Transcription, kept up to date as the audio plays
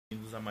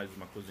bem-vindos a mais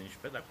uma cozinha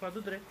espetacular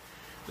do Dre.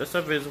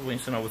 Dessa vez eu vou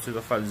ensinar vocês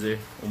a fazer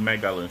o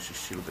mega lanche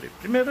estilo Dre.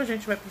 Primeiro a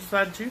gente vai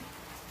precisar de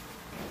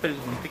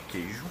presunto e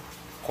queijo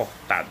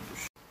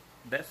cortados.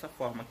 Dessa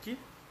forma aqui,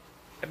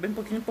 é bem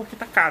pouquinho porque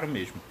tá caro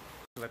mesmo.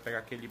 Você vai pegar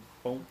aquele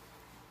pão,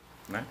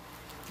 né?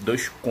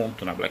 2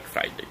 contos na Black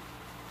Friday.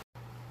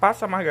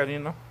 Passa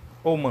margarina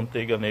ou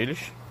manteiga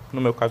neles.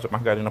 No meu caso é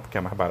margarina porque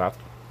é mais barato.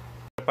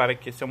 Prepare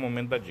que esse é o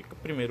momento da dica.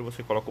 Primeiro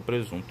você coloca o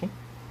presunto.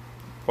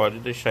 Pode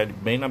deixar ele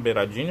bem na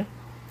beiradinha.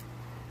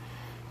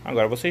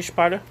 Agora você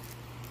espalha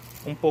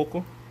um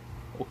pouco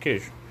o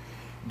queijo.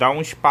 Dá um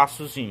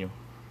espaçozinho.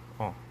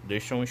 Ó,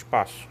 deixa um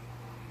espaço.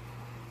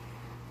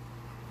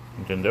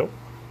 Entendeu?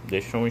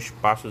 Deixa um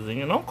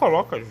espaçozinho. Não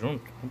coloca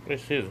junto, não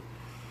precisa.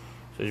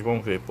 Vocês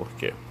vão ver por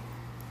quê.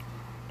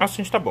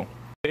 Assim está bom.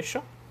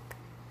 Fecha.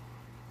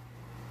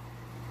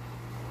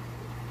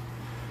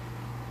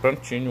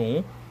 Prontinho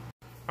um.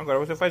 Agora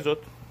você faz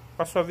outro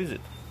para sua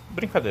visita.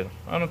 Brincadeira,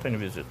 eu não tenho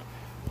visita.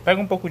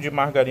 Pega um pouco de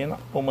margarina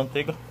ou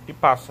manteiga e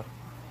passa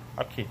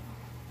aqui.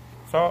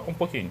 Só um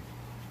pouquinho.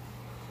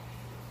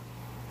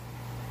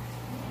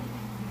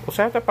 O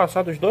certo é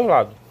passar dos dois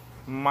lados,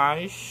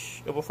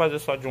 mas eu vou fazer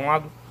só de um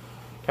lado,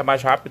 que é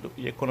mais rápido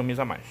e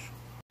economiza mais.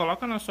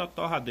 Coloca na sua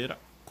torradeira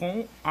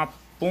com a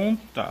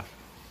ponta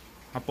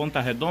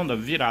redonda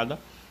virada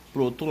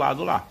pro outro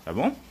lado lá, tá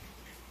bom?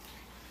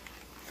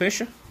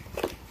 Fecha.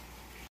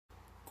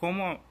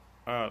 Como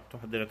a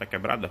torradeira está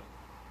quebrada,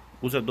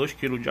 usa 2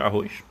 kg de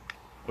arroz,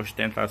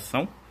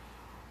 ostentação,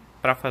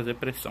 para fazer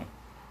pressão.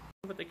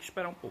 Vai ter que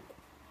esperar um pouco.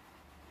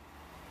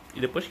 E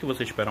depois que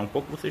você esperar um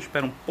pouco, você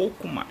espera um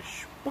pouco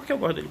mais. Porque eu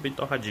gosto dele bem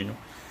torradinho,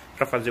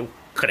 para fazer o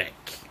crack.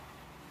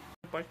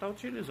 Você pode estar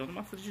utilizando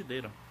uma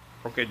frigideira.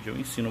 Qualquer dia eu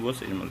ensino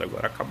vocês, mas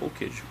agora acabou o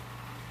queijo.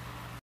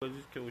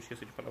 Coisas que eu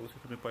esqueci de falar, você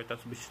também pode estar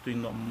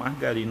substituindo a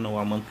margarina ou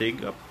a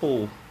manteiga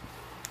por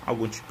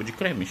algum tipo de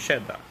creme,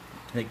 cheddar,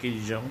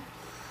 requeijão.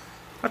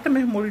 Até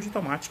mesmo molho de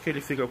tomate, que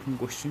ele fica com um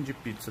gostinho de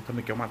pizza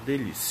também, que é uma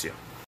delícia.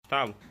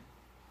 Tá?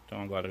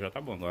 Então agora já tá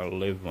bom. Agora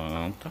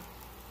levanta.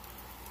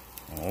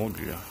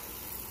 Olha.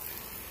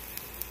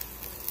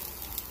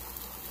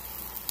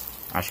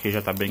 Acho que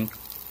já tá bem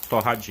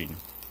torradinho.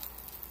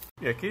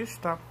 E aqui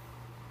está,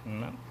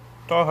 né?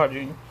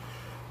 Torradinho.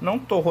 Não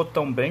torrou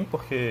tão bem,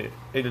 porque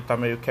ele tá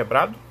meio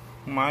quebrado,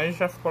 mas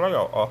já ficou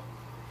legal, ó.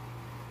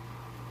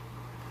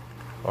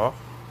 Ó.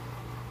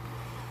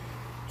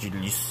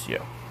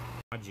 Delícia.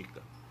 Uma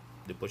dica: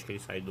 depois que ele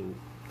sai da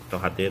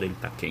torradeira, ele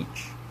tá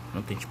quente.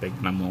 Não tente pegar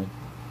na mão,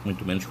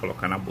 muito menos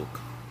colocar na boca.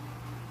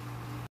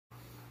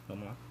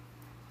 Vamos lá.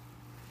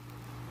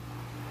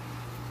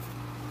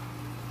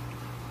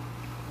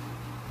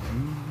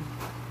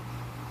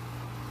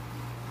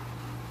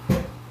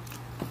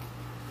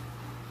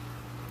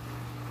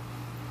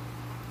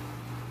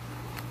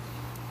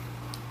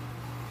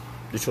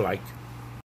 Deixa o like.